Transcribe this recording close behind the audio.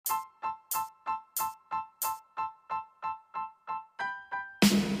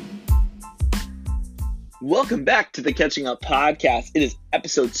Welcome back to the Catching Up Podcast. It is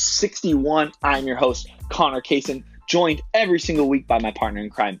episode 61. I'm your host, Connor Kaysen, joined every single week by my partner in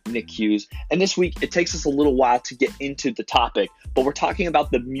crime, Nick Hughes. And this week, it takes us a little while to get into the topic, but we're talking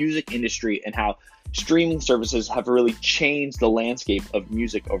about the music industry and how streaming services have really changed the landscape of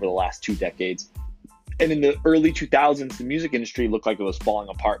music over the last 2 decades. And in the early 2000s, the music industry looked like it was falling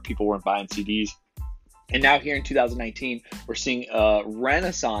apart. People weren't buying CDs. And now here in 2019, we're seeing a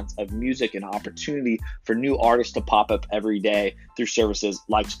renaissance of music and opportunity for new artists to pop up every day through services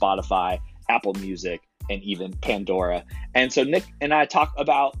like Spotify, Apple Music, and even Pandora. And so Nick and I talk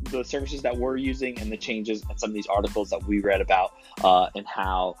about the services that we're using and the changes and some of these articles that we read about and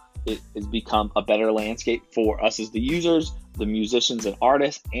how it has become a better landscape for us as the users, the musicians and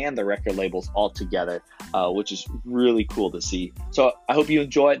artists, and the record labels all together, which is really cool to see. So I hope you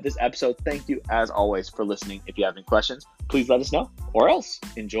enjoyed this episode. Thank you, as always, for listening. If you have any questions, please let us know, or else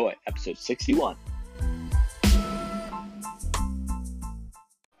enjoy episode 61.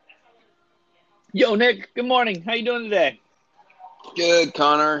 Yo, Nick, good morning. How you doing today? Good,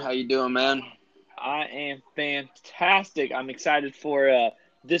 Connor. How you doing, man? I am fantastic. I'm excited for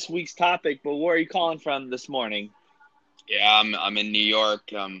this week's topic, but where are you calling from this morning? Yeah, I'm in New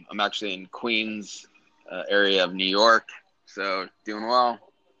York. I'm actually in Queens area of New York, so doing well.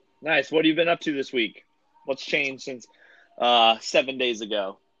 Nice. What have you been up to this week? What's changed since 7 days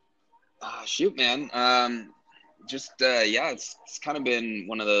ago? Shoot, man. It's kind of been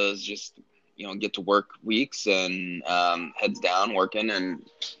one of those just get to work weeks and heads down working, and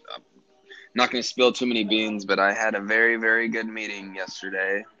not going to spill too many beans, but I had a very, very good meeting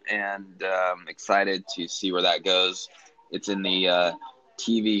yesterday, and excited to see where that goes. It's in the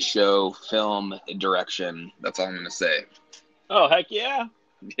TV show film direction. That's all I'm going to say. Oh, heck yeah.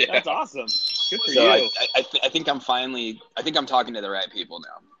 Yeah. That's awesome. Good for So you. I think I'm talking to the right people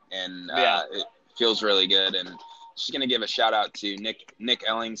now, and it feels really good. And just going to give a shout out to Nick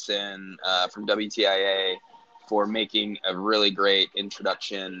Ellingson from WTIA for making a really great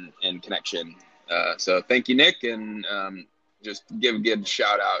introduction and connection. So thank you, Nick, and just give a good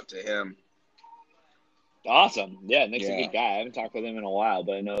shout out to him. Awesome. Yeah, Nick's a good guy. I haven't talked with him in a while,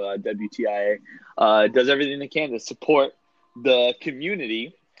 but I know WTIA does everything they can to support the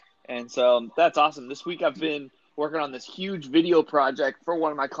community. And so that's awesome. This week I've been working on this huge video project for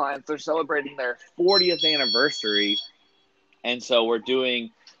one of my clients. They're celebrating their 40th anniversary. And so we're doing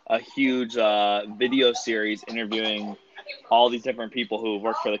a huge video series interviewing all these different people who have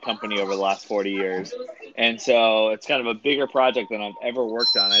worked for the company over the last 40 years. And so it's kind of a bigger project than I've ever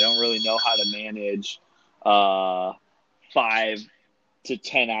worked on. I don't really know how to manage 5 to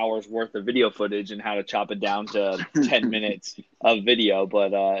 10 hours worth of video footage and how to chop it down to 10 minutes of video,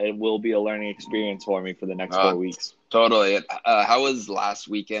 but it will be a learning experience for me for the next 4 weeks. Totally. How was last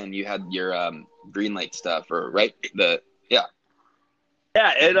weekend? You had your Greenlight stuff, right?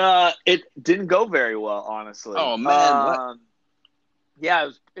 Yeah, it didn't go very well, honestly. Oh man, what?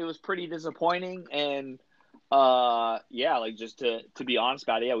 Yeah, it was pretty disappointing, and just to be honest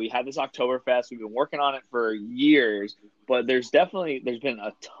about it, yeah, we had this Oktoberfest. We've been working on it for years, but there's been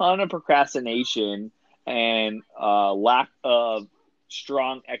a ton of procrastination and lack of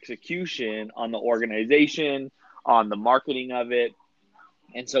strong execution on the organization, on the marketing of it,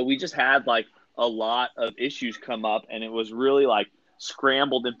 and so we just had like a lot of issues come up, and it was really like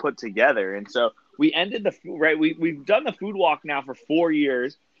scrambled and put together. And so we ended we've done the food walk now for 4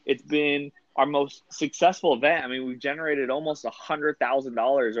 years. It's been our most successful event. I mean, we've generated almost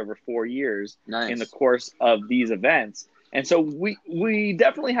 $100,000 over 4 years in the course of these events. And so we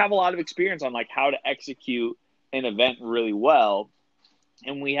definitely have a lot of experience on like how to execute an event really well.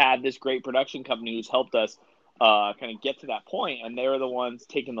 And we have this great production company who's helped us kind of get to that point, and they're the ones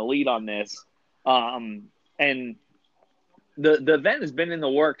taking the lead on this. And the event has been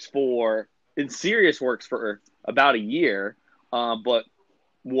in serious works for about a year. But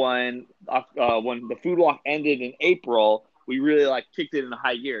when the food walk ended in April, we really kicked it into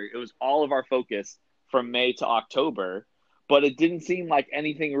high gear. It was all of our focus from May to October, but it didn't seem like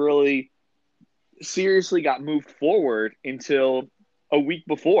anything really seriously got moved forward until a week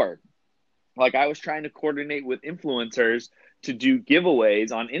before. Like, I was trying to coordinate with influencers to do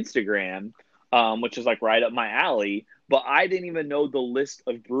giveaways on Instagram, which is like right up my alley. But I didn't even know the list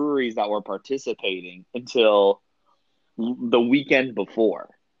of breweries that were participating until the weekend before.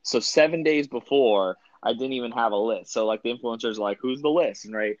 So 7 days before, I didn't even have a list. So like the influencers are like, who's the list?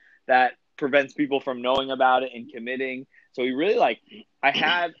 And right, that prevents people from knowing about it and committing. So we really I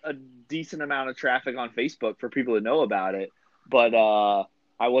had a decent amount of traffic on Facebook for people to know about it. But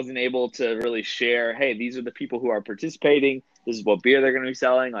I wasn't able to really share, hey, these are the people who are participating. This is what beer they're going to be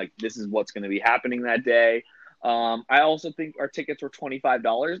selling. Like, this is what's going to be happening that day. I also think our tickets were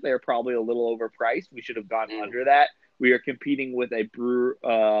 $25. They're probably a little overpriced. We should have gone under that. We are competing with a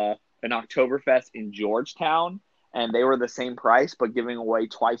an Oktoberfest in Georgetown, and they were the same price, but giving away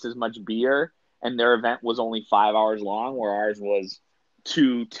twice as much beer. And their event was only 5 hours long, where ours was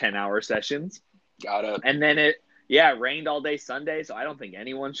 2 10-hour sessions. Got it. And then it rained all day Sunday, so I don't think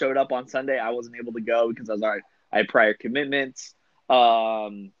anyone showed up on Sunday. I wasn't able to go because I had prior commitments.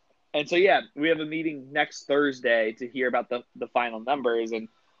 And so, we have a meeting next Thursday to hear about the final numbers. And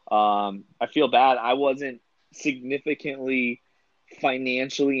I feel bad. I wasn't significantly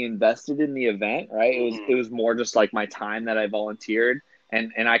financially invested in the event, right? It was more just like my time that I volunteered,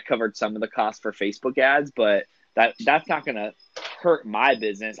 and I covered some of the costs for Facebook ads, but that's not going to hurt my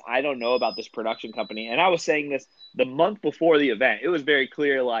business. I don't know about this production company. And I was saying this the month before the event. It was very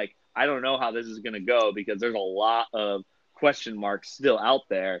clear, like, I don't know how this is going to go because there's a lot of question marks still out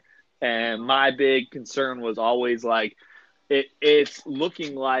there. And my big concern was always like, it's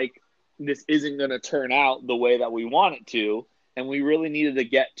looking like this isn't going to turn out the way that we want it to. And we really needed to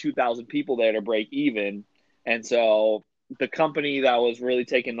get 2,000 people there to break even. And so the company that was really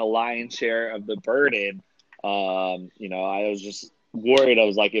taking the lion's share of the burden, I was just worried. I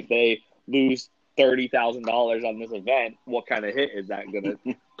was like, if they lose $30,000 on this event, what kind of hit is that going to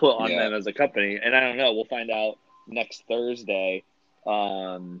put on them as a company? And I don't know. We'll find out next Thursday.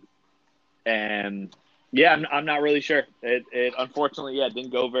 I'm not really sure. It unfortunately,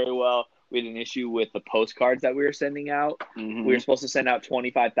 didn't go very well. We had an issue with the postcards that we were sending out. Mm-hmm. We were supposed to send out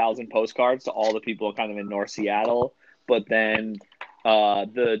 25,000 postcards to all the people kind of in North Seattle, but then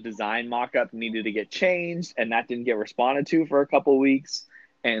the design mock-up needed to get changed, and that didn't get responded to for a couple weeks.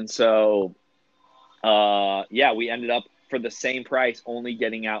 And so, we ended up, for the same price, only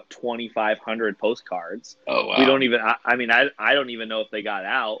getting out 2,500 postcards. Oh, wow. We don't even, I don't even know if they got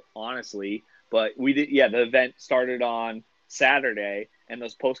out, honestly. But we did, the event started on Saturday, and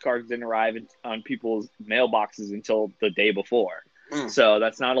those postcards didn't arrive on people's mailboxes until the day before. So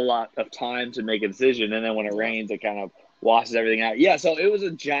that's not a lot of time to make a decision. And then when it rains, it kind of washes everything out. Yeah, so it was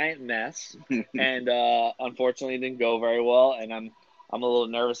a giant mess, and unfortunately, it didn't go very well. And I'm a little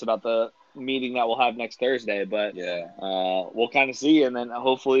nervous about the meeting that we'll have next Thursday, but we'll kind of see, and then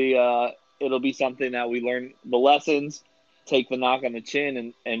hopefully it'll be something that we learn the lessons, take the knock on the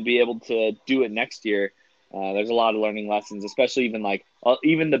chin, and be able to do it next year. There's a lot of learning lessons, especially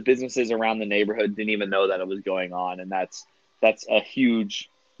even the businesses around the neighborhood didn't even know that it was going on, and that's a huge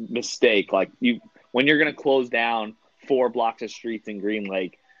mistake. Like, when you're going to close down 4 blocks of streets in Green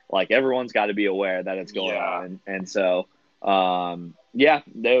Lake, like, everyone's got to be aware that it's going on, and so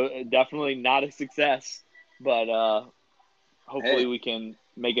they're definitely not a success, but hopefully we can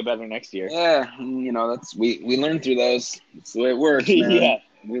make it better next year. Yeah, that's we learn through those. That's the way it works, man.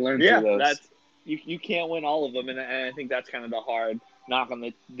 We learn through those. You can't win all of them, and I think that's kind of the hard knock on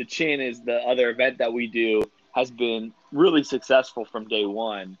the chin. Is the other event that we do has been really successful from day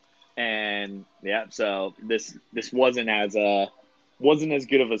one, and so this wasn't as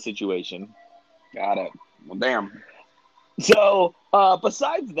good of a situation. Got it. Well, damn. So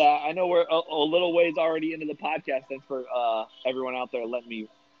besides that, I know we're a little ways already into the podcast. Thanks for everyone out there letting me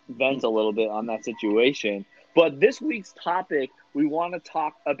vent a little bit on that situation. But this week's topic, we want to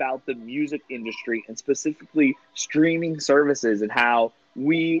talk about the music industry and specifically streaming services and how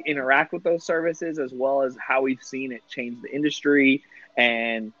we interact with those services, as well as how we've seen it change the industry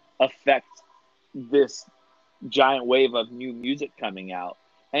and affect this giant wave of new music coming out.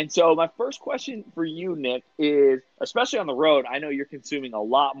 And so my first question for you, Nick, is, especially on the road, I know you're consuming a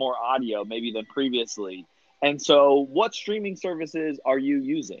lot more audio maybe than previously. And so what streaming services are you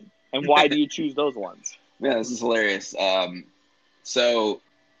using, and why do you choose those ones? Yeah, this is hilarious. So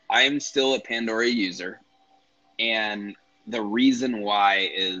I'm still a Pandora user, and the reason why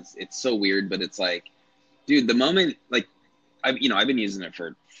is, it's so weird, but it's like, dude, the moment, like, I've been using it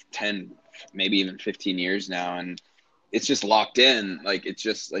for 10, maybe even 15 years now, and it's just locked in. Like, it's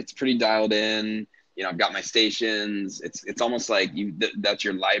pretty dialed in. I've got my stations. It's almost like that's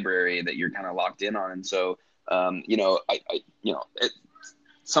your library that you're kind of locked in on. And so,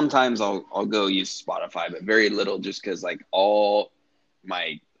 sometimes I'll go use Spotify, but very little, just because, like, all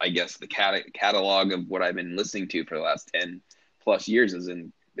my, I guess, the catalog of what I've been listening to for the last 10 plus years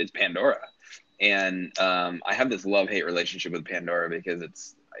it's Pandora. And I have this love-hate relationship with Pandora because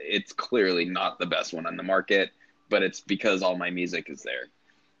it's clearly not the best one on the market, but it's because all my music is there.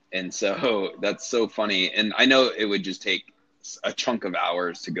 And so that's so funny. And I know it would just take a chunk of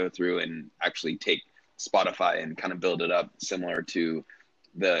hours to go through and actually take Spotify and kind of build it up similar to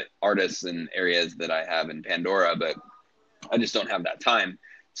the artists and areas that I have in Pandora, but I just don't have that time.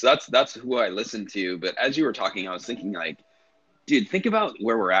 So that's who I listen to. But as you were talking, I was thinking like, dude, think about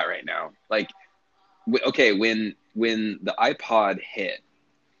where we're at right now. Like, okay, when the iPod hit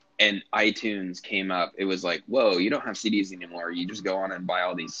and iTunes came up, it was like, whoa, you don't have CDs anymore. You just go on and buy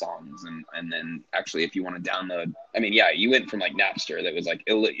all these songs. And then actually, if you want to download, I mean, yeah, you went from like Napster that was like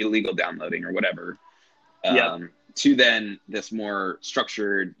illegal downloading or whatever, Yep. to then this more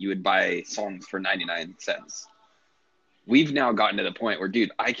structured, you would buy songs for 99 cents. We've now gotten to the point where,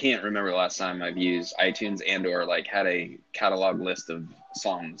 dude, I can't remember the last time I've used iTunes and or like had a catalog list of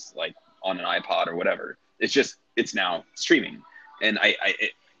songs like on an iPod or whatever. It's now streaming. And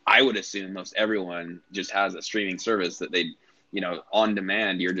I would assume most everyone just has a streaming service that they, on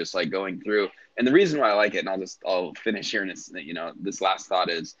demand, you're just like going through. And the reason why I like it, and I'll finish here, and it's, this last thought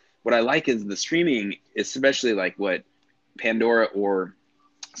is, what I like is the streaming, especially like what Pandora or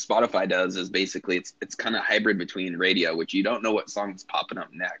Spotify does, is basically it's kind of hybrid between radio, which you don't know what song's popping up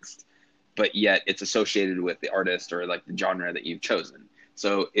next, but yet it's associated with the artist or like the genre that you've chosen.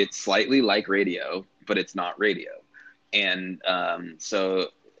 So it's slightly like radio, but it's not radio. And so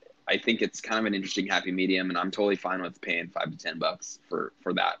I think it's kind of an interesting happy medium, and I'm totally fine with paying $5 to $10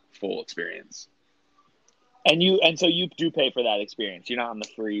 for that full experience. And so you do pay for that experience. You're not on the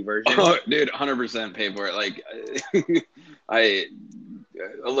free version. Oh, dude, 100% pay for it. Like,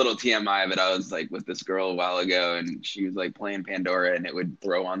 a little TMI, but I was like with this girl a while ago, and she was like playing Pandora, and it would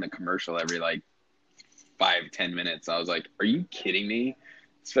throw on the commercial every like 5-10 minutes. I was like, are you kidding me?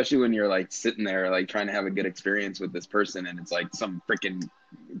 Especially when you're like sitting there like trying to have a good experience with this person, and it's like some freaking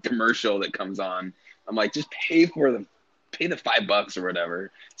commercial that comes on. I'm like, just pay the $5 or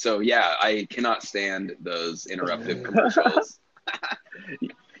whatever. So yeah, I cannot stand those interruptive commercials.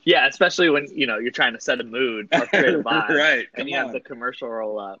 Yeah, especially when you're trying to set a mood or create a vibe, right? And you have the commercial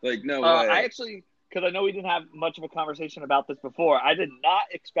roll up. Like, no way. I actually, because I know we didn't have much of a conversation about this before, I did not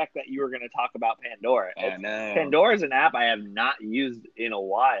expect that you were going to talk about Pandora. Oh, no. Pandora is an app I have not used in a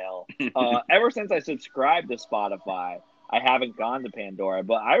while. Ever since I subscribed to Spotify, I haven't gone to Pandora.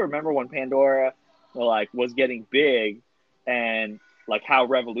 But I remember when Pandora was getting big, and like how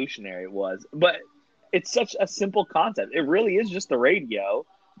revolutionary it was. But it's such a simple concept. It really is just the radio,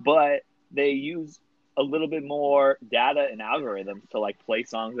 but they use a little bit more data and algorithms to like play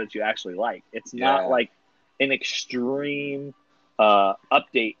songs that you actually like. It's not like an extreme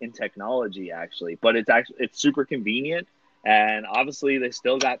update in technology actually, but it's super convenient, and obviously they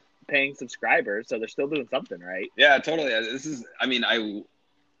still got paying subscribers, so they're still doing something right. Yeah, totally.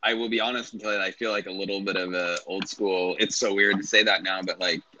 I will be honest and tell you, I feel like a little bit of a old school. It's so weird to say that now, but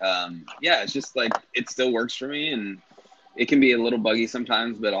like, it's just like, it still works for me, and it can be a little buggy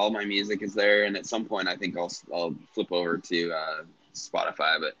sometimes, but all my music is there. And at some point I think I'll flip over to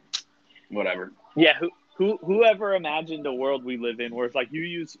Spotify, but whatever. Yeah. Whoever imagined a world we live in where it's like you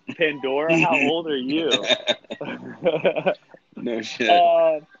use Pandora? How old are you? No shit.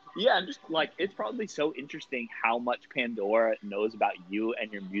 Yeah, I'm just like, it's probably so interesting how much Pandora knows about you and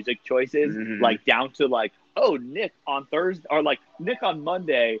your music choices, like down to like, oh, Nick on Thursday, or like Nick on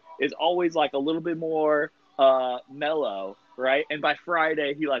Monday is always like a little bit more mellow, right? And by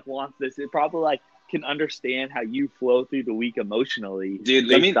Friday he like wants this. It probably like can understand how you flow through the week emotionally, dude.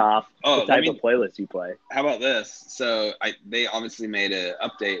 Based off the type of playlist you play. How about this? So they obviously made an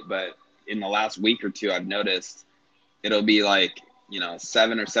update, but in the last week or two, I've noticed it'll be like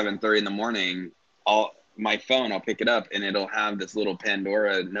 7 or 7:30 in the morning. My phone, I'll pick it up, and it'll have this little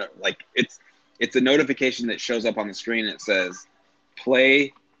Pandora like it's a notification that shows up on the screen. It says,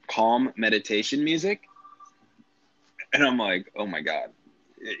 "Play calm meditation music," and I'm like, oh my god,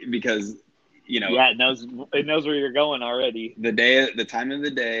 because it knows where you're going already. The time of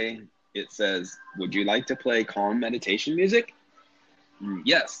the day, it says, "Would you like to play calm meditation music?"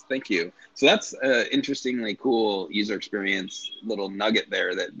 Yes, thank you. So that's an interestingly cool user experience little nugget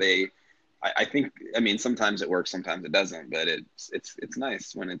there that I think, sometimes it works, sometimes it doesn't, but it's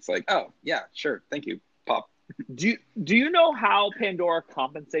nice when it's like, oh yeah, sure, thank you, pop. Do you know how Pandora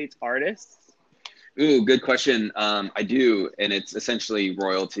compensates artists? Ooh, good question. I do, and it's essentially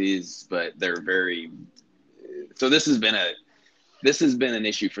royalties, but they're very. So this has been an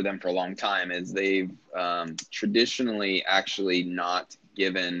issue for them for a long time, is they've traditionally actually not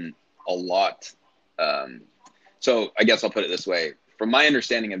given a lot. So I guess I'll put it this way. From my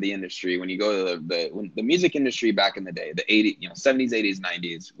understanding of the industry, when you go to the music industry back in the day, the 80s, 70s, 80s,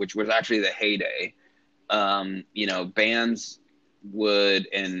 90s, which was actually the heyday, bands would,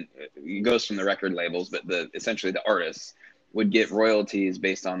 and it goes from the record labels, but essentially the artists, would get royalties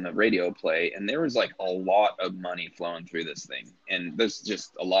based on the radio play, and there was like a lot of money flowing through this thing. And there's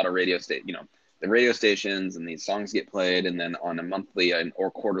just a lot of the radio stations, and these songs get played, and then on a monthly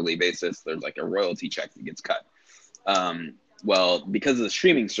or quarterly basis, there's like a royalty check that gets cut. Well, because of the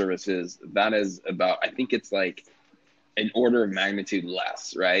streaming services, that is about, I think it's like an order of magnitude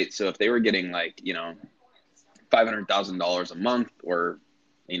less, right? So if they were getting like, $500,000 a month, or,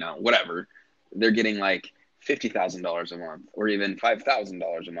 whatever, they're getting like $50,000 a month, or even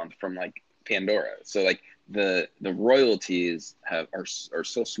 $5,000 a month from like Pandora. So like the royalties are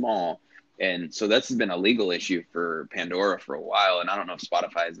so small. And so this has been a legal issue for Pandora for a while. And I don't know if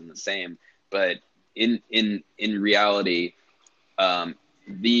Spotify is in the same, but in reality,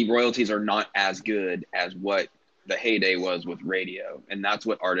 the royalties are not as good as what the heyday was with radio. And that's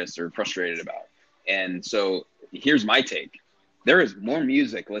what artists are frustrated about. And so here's my take. There is more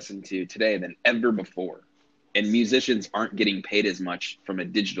music listened to today than ever before. And musicians aren't getting paid as much from a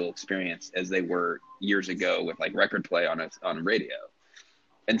digital experience as they were years ago with like record play on radio.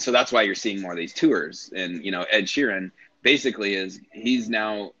 And so that's why you're seeing more of these tours. And, Ed Sheeran basically he's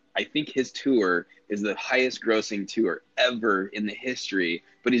now, I think his tour is the highest grossing tour ever in the history,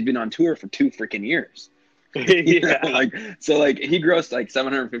 but he's been on tour for 2 freaking years. Yeah. He grossed like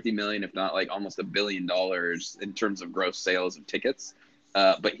 750 million, if not like almost $1 billion in terms of gross sales of tickets.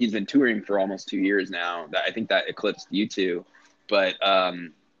 But he's been touring for almost 2 years now. I think that eclipsed U2. But,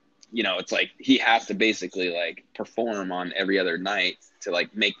 it's like he has to basically like perform on every other night to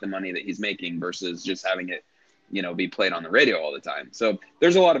like make the money that he's making versus just having it, be played on the radio all the time. So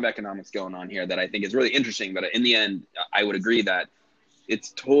there's a lot of economics going on here that I think is really interesting. But in the end, I would agree that it's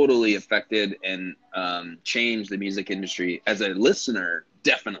totally affected and changed the music industry. As a listener,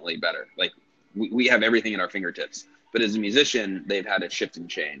 definitely better. Like we have everything at our fingertips. But as a musician, they've had a shift and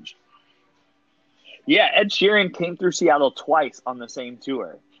change. Yeah, Ed Sheeran came through Seattle twice on the same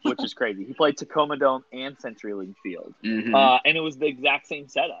tour, which is crazy. He played Tacoma Dome and CenturyLink Field. Mm-hmm. And it was the exact same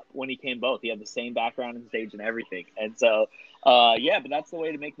setup when he came both. He had the same background and stage and everything. And so, but that's the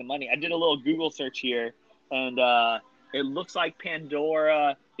way to make the money. I did a little Google search here, and it looks like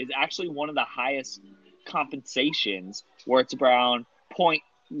Pandora is actually one of the highest compensations, where it's around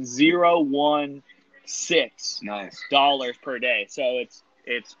 $0.016 dollars per day. So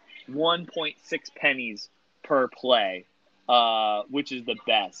it's 1.6 pennies per play, which is the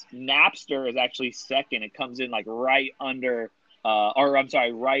best. Napster is actually second. It comes in like right over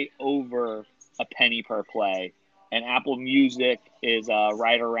a penny per play. And Apple Music is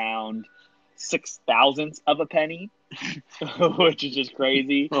right around 0.006 of a penny, which is just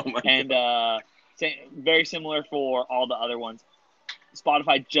crazy. Oh my God. Very similar for all the other ones.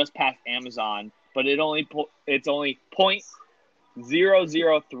 Spotify just passed Amazon, but it's only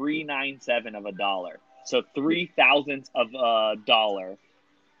 0.00397 of a dollar. So 0.003 of a dollar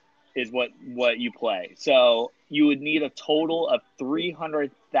is what you play. So you would need a total of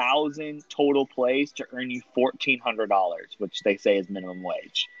 300,000 total plays to earn you $1,400, which they say is minimum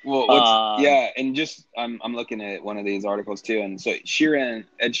wage. Well, and just I'm looking at one of these articles too, and so Ed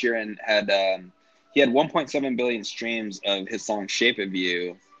Sheeran had he had 1.7 billion streams of his song "Shape of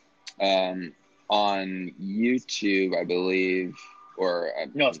You" on YouTube, I believe, or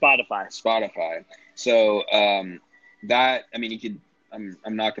no, Spotify. So you could.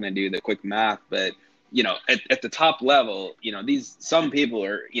 I'm not going to do the quick math, but at the top level, some people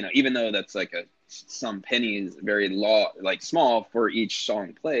are, even though that's like some pennies, very small for each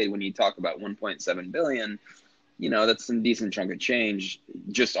song played. When you talk about 1.7 billion, that's some decent chunk of change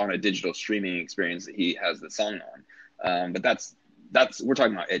just on a digital streaming experience that he has the song on. But that's we're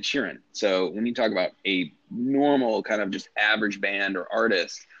talking about Ed Sheeran. So when you talk about a normal kind of just average band or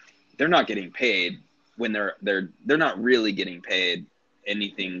artist, they're not getting paid when they're not really getting paid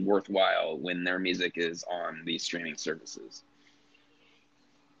anything worthwhile when their music is on these streaming services.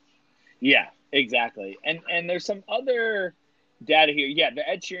 Yeah, exactly. And there's some other data here. Yeah, the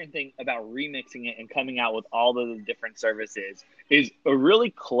Ed Sheeran thing about remixing it and coming out with all of the different services is a really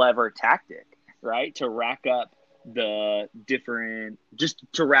clever tactic, right? To rack up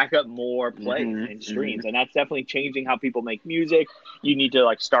more plays and streams. And that's definitely changing how people make music. You need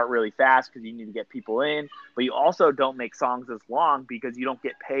to start really fast because you need to get people in, but you also don't make songs as long because you don't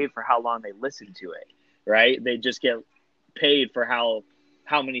get paid for how long they listen to it, right? They just get paid for how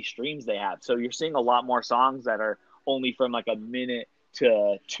many streams they have. So you're seeing a lot more songs that are only from like a minute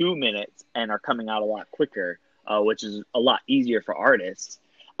to 2 minutes and are coming out a lot quicker, which is a lot easier for artists.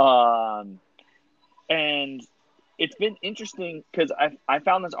 And it's been interesting because I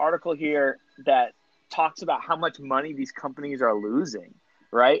found this article here that talks about how much money these companies are losing,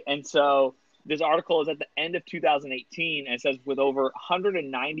 right? And so this article is at the end of 2018, and it says with over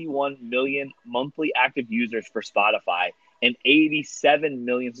 191 million monthly active users for Spotify and 87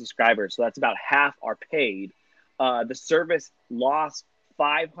 million subscribers, so that's about half are paid, the service lost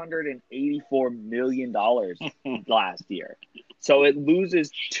 $584 million last year. So it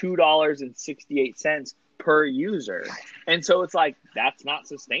loses $2.68 per user. And so it's like, that's not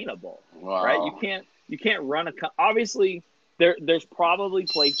sustainable, Wow. right? You can't run obviously there's probably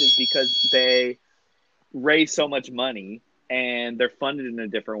places because they raise so much money and they're funded in a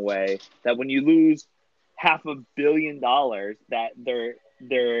different way that when you lose $500 million that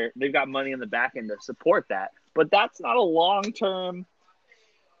they've got money in the back end to support that. But that's not a long-term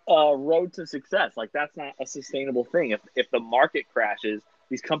road to success. Like, that's not a sustainable thing. If the market crashes,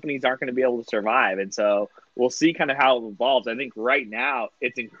 these companies aren't going to be able to survive. And so we'll see kind of how it evolves. I think right now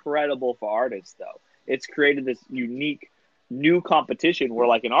it's incredible for artists, though. It's created this unique new competition where,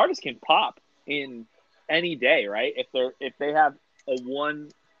 like, an artist can pop in any day, right? If they have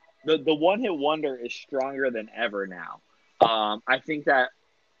the one-hit wonder is stronger than ever now. I think that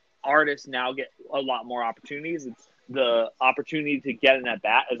artists now get a lot more opportunities. The opportunity to get in at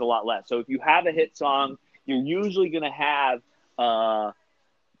bat is a lot less. So if you have a hit song, you're usually going to have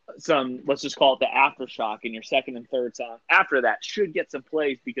some, let's just call it the aftershock, and your second and third song after that should get some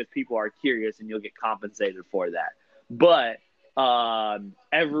plays because people are curious and you'll get compensated for that. But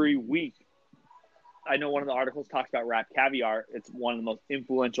every week, I know one of the articles talks about Rap Caviar. It's one of the most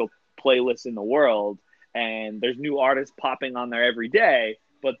influential playlists in the world, and there's new artists popping on there every day,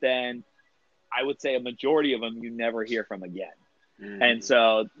 but then I would say a majority of them you never hear from again. And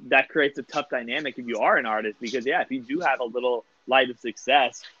so that creates a tough dynamic if you are an artist because, yeah, if you do have a little light of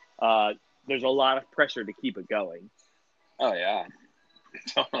success, there's a lot of pressure to keep it going. Oh, yeah.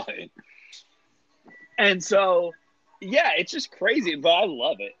 Totally. And so, yeah, it's just crazy, but I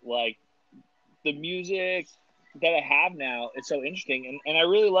love it. Like, the music that I have now is so interesting. And I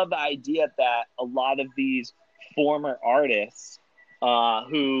really love the idea that a lot of these former artists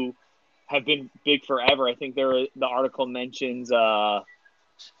who have been big forever. I think the article mentions the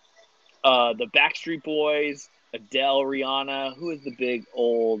Backstreet Boys, Adele, Rihanna. Who is the big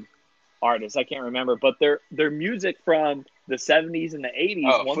old artist? I can't remember. But their music from the 70s and the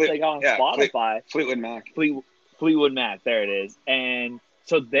 80s, they got on Spotify. Fleetwood Mac. Fleetwood Mac, there it is. And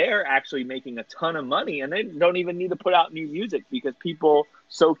so they're actually making a ton of money, and they don't even need to put out new music because people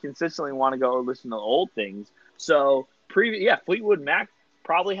so consistently want to go listen to old things. So, Fleetwood Mac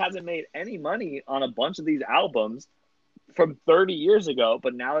probably hasn't made any money on a bunch of these albums from 30 years ago,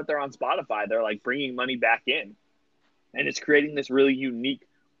 but now that they're on Spotify, they're like bringing money back in, and it's creating this really unique,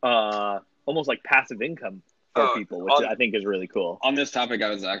 almost like passive income for people, which I think is really cool. On this topic, I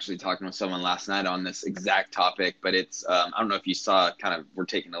was actually talking with someone last night on this exact topic, but it's I don't know if you saw, kind of, we're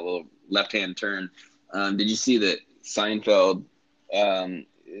taking a little left-hand turn. Did you see that Seinfeld,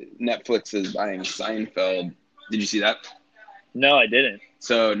 Netflix is buying Seinfeld? Did you see that? No, I didn't.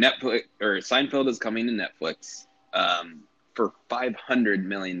 So Seinfeld is coming to Netflix for $500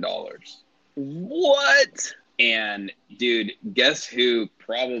 million. What? And dude, guess who?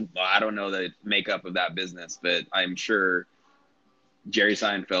 Probably, I don't know the makeup of that business, but I'm sure Jerry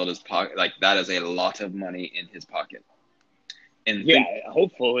Seinfeld is that is a lot of money in his pocket. And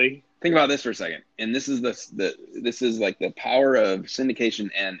hopefully. Think about this for a second. And this is this is like the power of syndication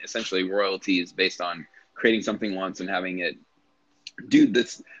and essentially royalties based on creating something once and having it. Dude,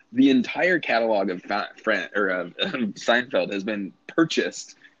 the entire catalog of Seinfeld has been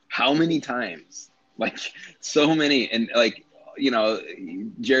purchased how many times? Like, so many. And, like, you know,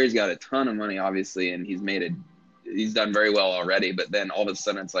 Jerry's got a ton of money, obviously, and he's done very well already. But then all of a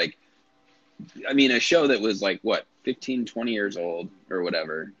sudden it's like, I mean, a show that was like, what, 15, 20 years old or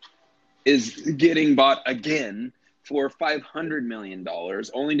whatever is getting bought again for $500 million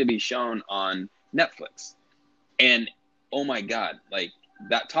only to be shown on Netflix. And oh my God, like,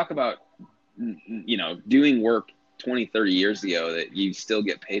 that, talk about, you know, doing work 20, 30 years ago that you still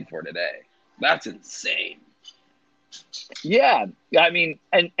get paid for today. That's insane. Yeah. I mean,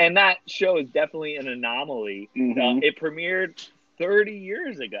 and that show is definitely an anomaly. Mm-hmm. It premiered 30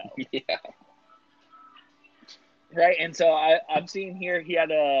 years ago. Yeah. Right. And so I'm seeing here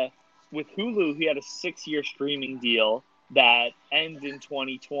with Hulu, he had a 6-year streaming deal that ends in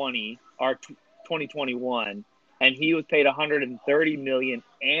 2020 or 2021. And he was paid $130 million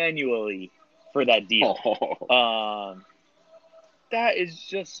annually for that deal. Oh. That is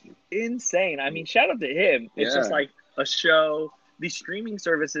just insane. I mean, shout out to him. It's just like a show. These streaming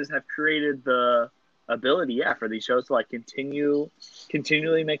services have created the ability, for these shows to like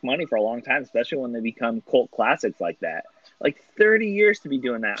continually make money for a long time, especially when they become cult classics like that. like 30 years to be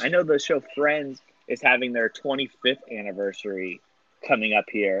doing that. I know the show Friends is having their 25th anniversary coming up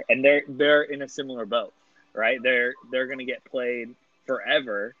here, and they're in a similar boat, right? They're going to get played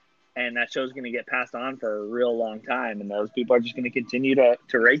forever, and that show's going to get passed on for a real long time, and those people are just going to continue to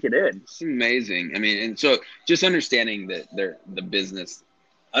rake it in. It's amazing. I mean, and so just understanding that the business,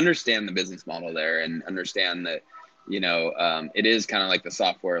 understand the business model there, and understand that, it is kind of like the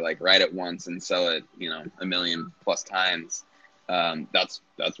software, like write it once and sell it, 1,000,000+ times. That's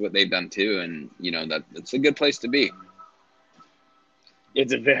what they've done too. And, that's a good place to be.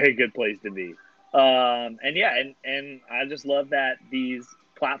 It's a very good place to be. And I just love that these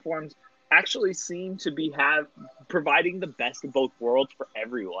platforms actually seem to be providing the best of both worlds for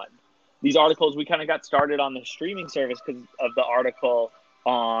everyone. These articles, we kind of got started on the streaming service because of the article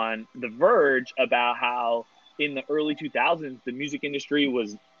on The Verge about how in the early 2000s the music industry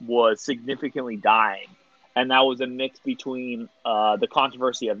was significantly dying, and that was a mix between the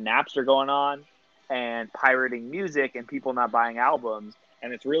controversy of Napster going on and pirating music and people not buying albums.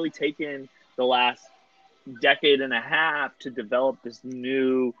 And it's really taken the last decade and a half to develop this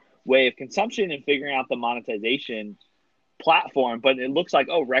new way of consumption and figuring out the monetization platform. But it looks like,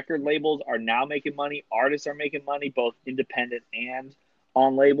 record labels are now making money. Artists are making money, both independent and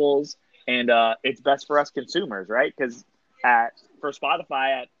on labels. And it's best for us consumers, right? Because for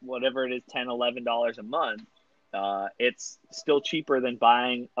Spotify at whatever it is, $10, $11 a month, it's still cheaper than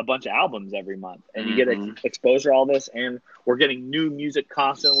buying a bunch of albums every month. And you get exposure to all this, and we're getting new music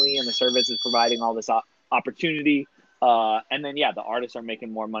constantly, and the service is providing all this opportunity. And then, the artists are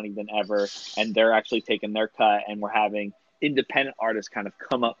making more money than ever, and they're actually taking their cut, and we're having independent artists kind of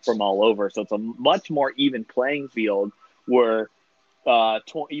come up from all over. So it's a much more even playing field where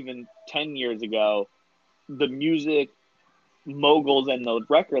even 10 years ago, the music moguls and the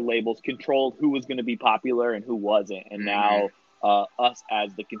record labels controlled who was going to be popular and who wasn't. And now us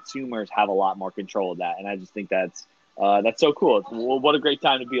as the consumers have a lot more control of that. And I just think that's so cool. What a great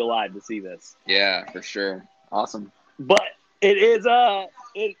time to be alive to see this. Yeah, for sure. Awesome. But it is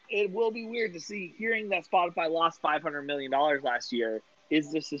it will be weird to see hearing that Spotify lost $500 million last year.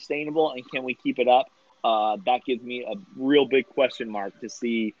 Is this sustainable, and can we keep it up? That gives me a real big question mark to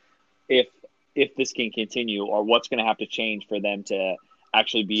see if this can continue, or what's going to have to change for them to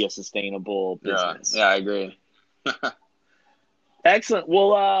actually be a sustainable business. Yeah, I agree. Excellent.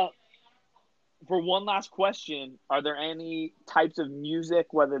 Well, for one last question, are there any types of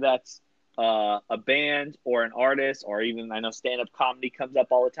music, whether that's a band or an artist, or even, I know stand-up comedy comes up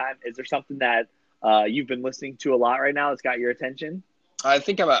all the time. Is there something that you've been listening to a lot right now that's got your attention? I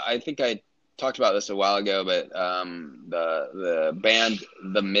think I talked about this a while ago, but the band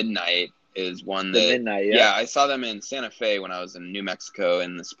The Midnight is one that The Midnight, yeah. I saw them in Santa Fe when I was in New Mexico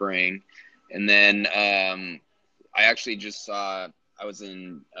in the spring, and then I actually I was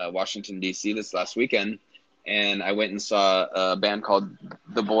in Washington D.C. this last weekend, and I went and saw a band called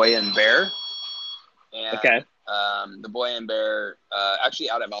The Boy and Bear. And, okay. The Boy and Bear, actually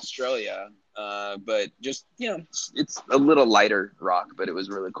out of Australia, but just, it's a little lighter rock, but it was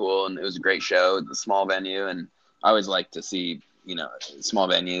really cool, and it was a great show. It's a small venue, and I always like to see, small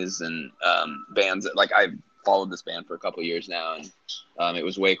venues and bands. Like, I've followed this band for a couple of years now, and it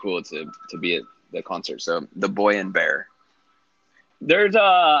was way cool to be at the concert. So The Boy and Bear.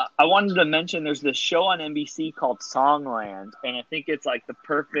 I wanted to mention there's this show on NBC called Songland, and I think it's like the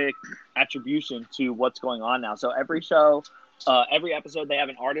perfect attribution to what's going on now. So every show, every episode, they have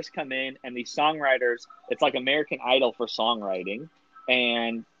an artist come in, and these songwriters, it's like American Idol for songwriting,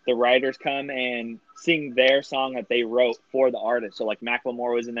 and the writers come and sing their song that they wrote for the artist. So like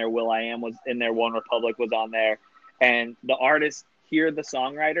Macklemore was in there, will.i.am was in there, One Republic was on there, and the artists hear the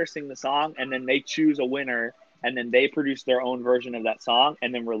songwriter sing the song, and then they choose a winner, and then they produce their own version of that song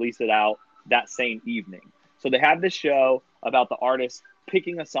and then release it out that same evening. So they have this show about the artist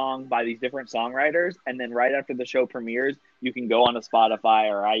picking a song by these different songwriters, and then right after the show premieres, you can go on to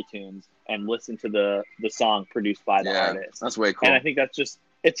Spotify or iTunes and listen to the song produced by the artist. That's way cool. And I think that's just,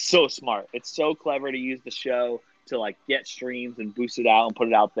 it's so smart. It's so clever to use the show to like get streams and boost it out and put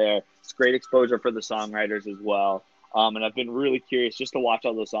it out there. It's great exposure for the songwriters as well. And I've been really curious just to watch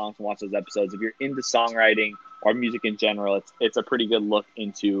all those songs and watch those episodes. If you're into songwriting or music in general, it's a pretty good look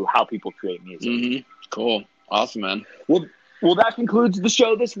into how people create music. Mm-hmm. Cool. Awesome, man. Well, that concludes the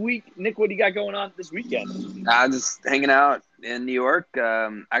show this week. Nick, what do you got going on this weekend? I'm just hanging out in New York.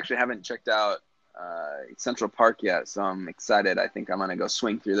 Actually haven't checked out Central Park yet, so I'm excited. I think I'm going to go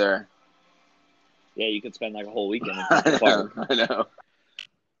swing through there. Yeah, you could spend like a whole weekend in Central Park. I know.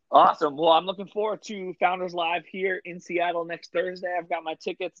 Awesome. Well, I'm looking forward to Founders Live here in Seattle next Thursday. I've got my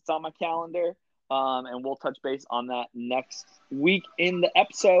tickets. It's on my calendar. And we'll touch base on that next week in the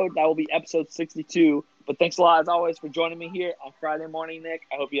episode. That will be episode 62. But thanks a lot, as always, for joining me here on Friday morning, Nick.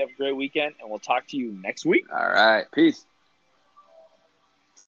 I hope you have a great weekend, and we'll talk to you next week. All right. Peace.